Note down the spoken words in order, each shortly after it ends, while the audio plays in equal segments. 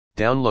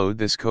Download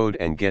this code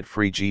and get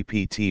free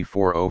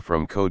GPT-4o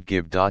from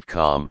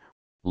codegive.com,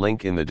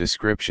 link in the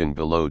description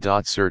below.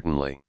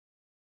 Certainly.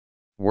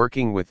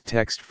 Working with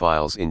text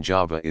files in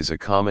Java is a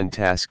common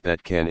task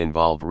that can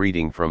involve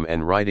reading from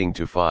and writing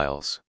to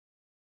files.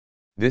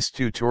 This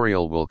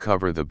tutorial will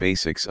cover the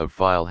basics of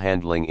file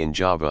handling in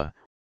Java,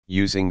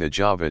 using the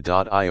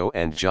java.io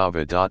and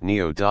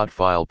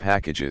java.nio.file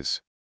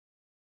packages.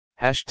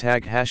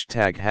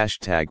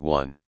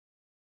 ####1.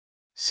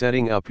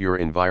 Setting up your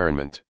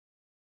environment.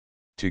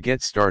 To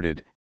get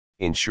started,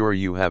 ensure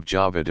you have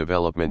Java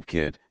Development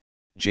Kit,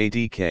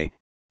 JDK,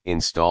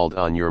 installed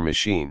on your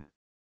machine.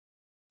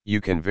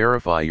 You can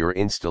verify your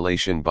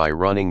installation by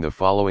running the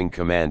following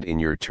command in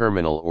your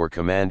terminal or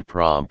command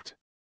prompt.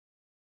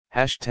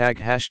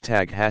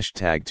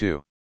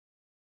 ####2.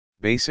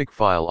 Basic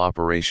file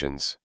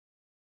operations.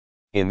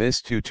 In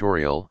this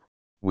tutorial,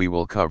 we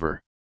will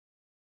cover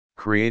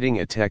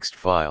creating a text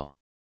file,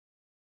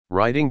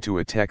 writing to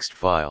a text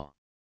file,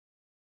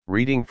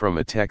 reading from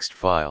a text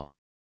file,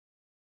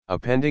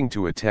 appending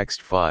to a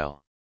text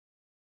file,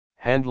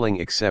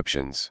 handling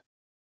exceptions.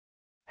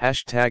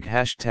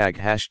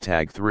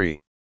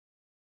 ####3.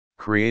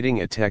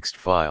 Creating a text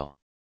file.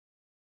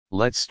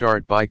 Let's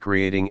start by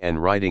creating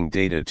and writing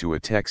data to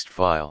a text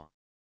file.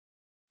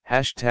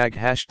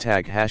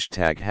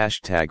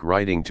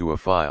 #####writing to a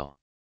file.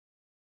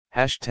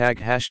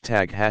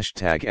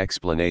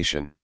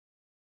 ###explanation.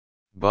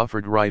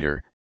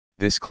 Bufferedwriter,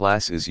 this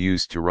class is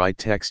used to write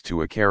text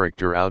to a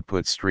character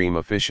output stream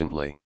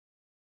efficiently.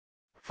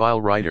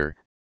 FileWriter,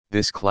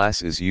 this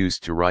class is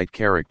used to write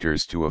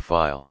characters to a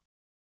file.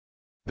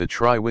 The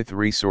try with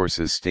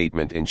resources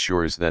statement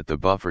ensures that the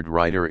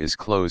bufferedwriter is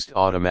closed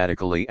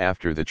automatically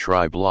after the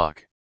try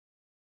block.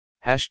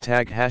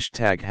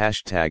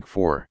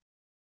 ####4.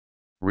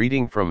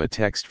 Reading from a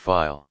text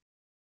file.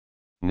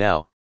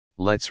 Now,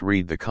 let's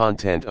read the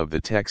content of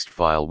the text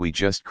file we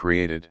just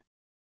created.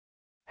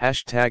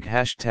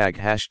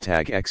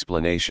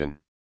 ###explanation.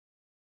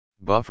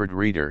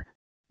 Bufferedreader,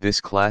 this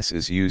class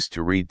is used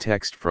to read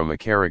text from a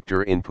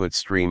character input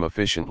stream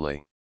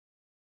efficiently.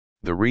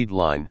 The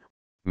readLine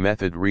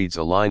method reads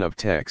a line of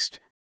text,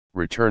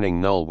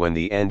 returning null when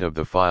the end of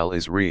the file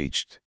is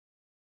reached.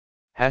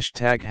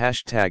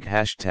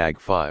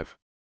 ###5.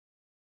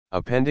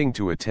 Appending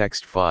to a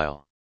text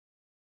file.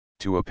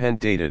 To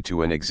append data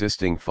to an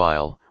existing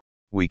file,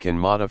 we can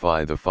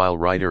modify the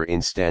FileWriter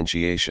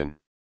instantiation.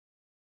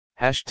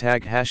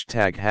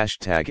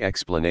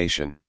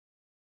 ###explanation.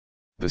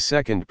 The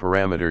second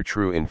parameter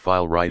true in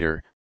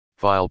FileWriter,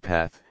 file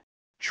path,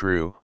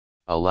 true,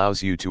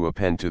 allows you to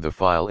append to the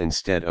file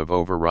instead of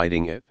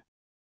overwriting it.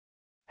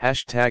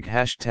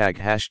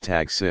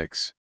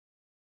 ###6.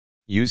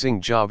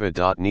 Using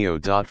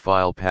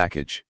java.nio.file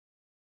package.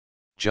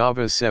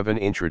 Java 7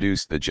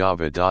 introduced the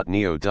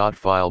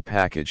java.nio.file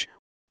package,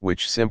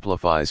 which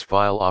simplifies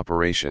file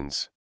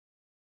operations.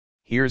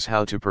 Here's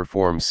how to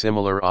perform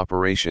similar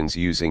operations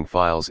using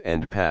files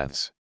and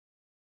paths.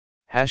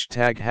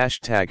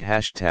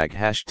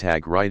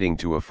 #####writing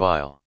to a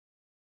file.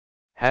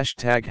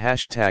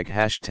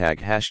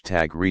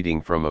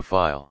 ####reading from a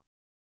file.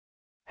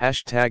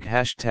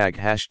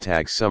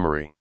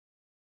 ###summary.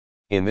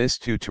 In this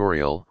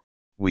tutorial,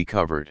 we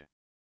covered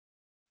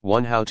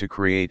 1. How to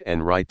create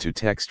and write to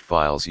text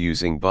files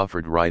using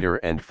Bufferedwriter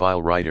and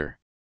FileWriter.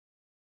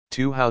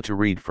 2. How to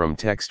read from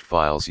text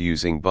files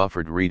using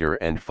Bufferedreader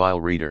and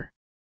FileReader.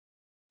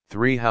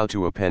 3. How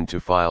to append to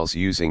files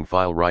using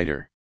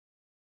FileWriter.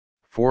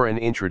 4. An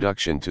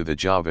introduction to the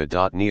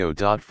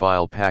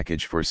java.nio.file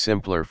package for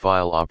simpler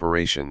file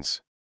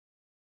operations.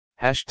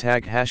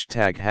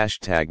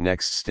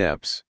 ###next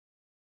steps.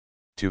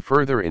 To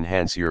further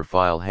enhance your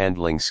file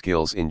handling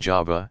skills in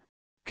Java,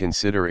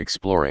 consider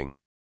exploring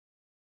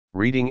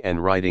reading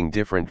and writing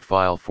different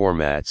file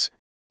formats,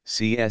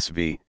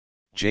 CSV,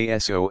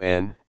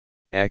 JSON,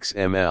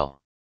 XML.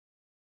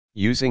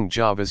 Using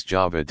Java's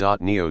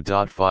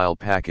java.nio.file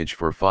package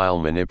for file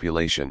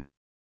manipulation.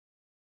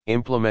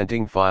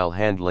 Implementing file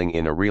handling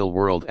in a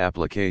real-world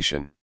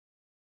application.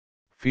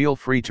 Feel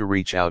free to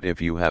reach out if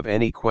you have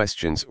any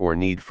questions or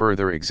need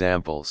further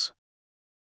examples.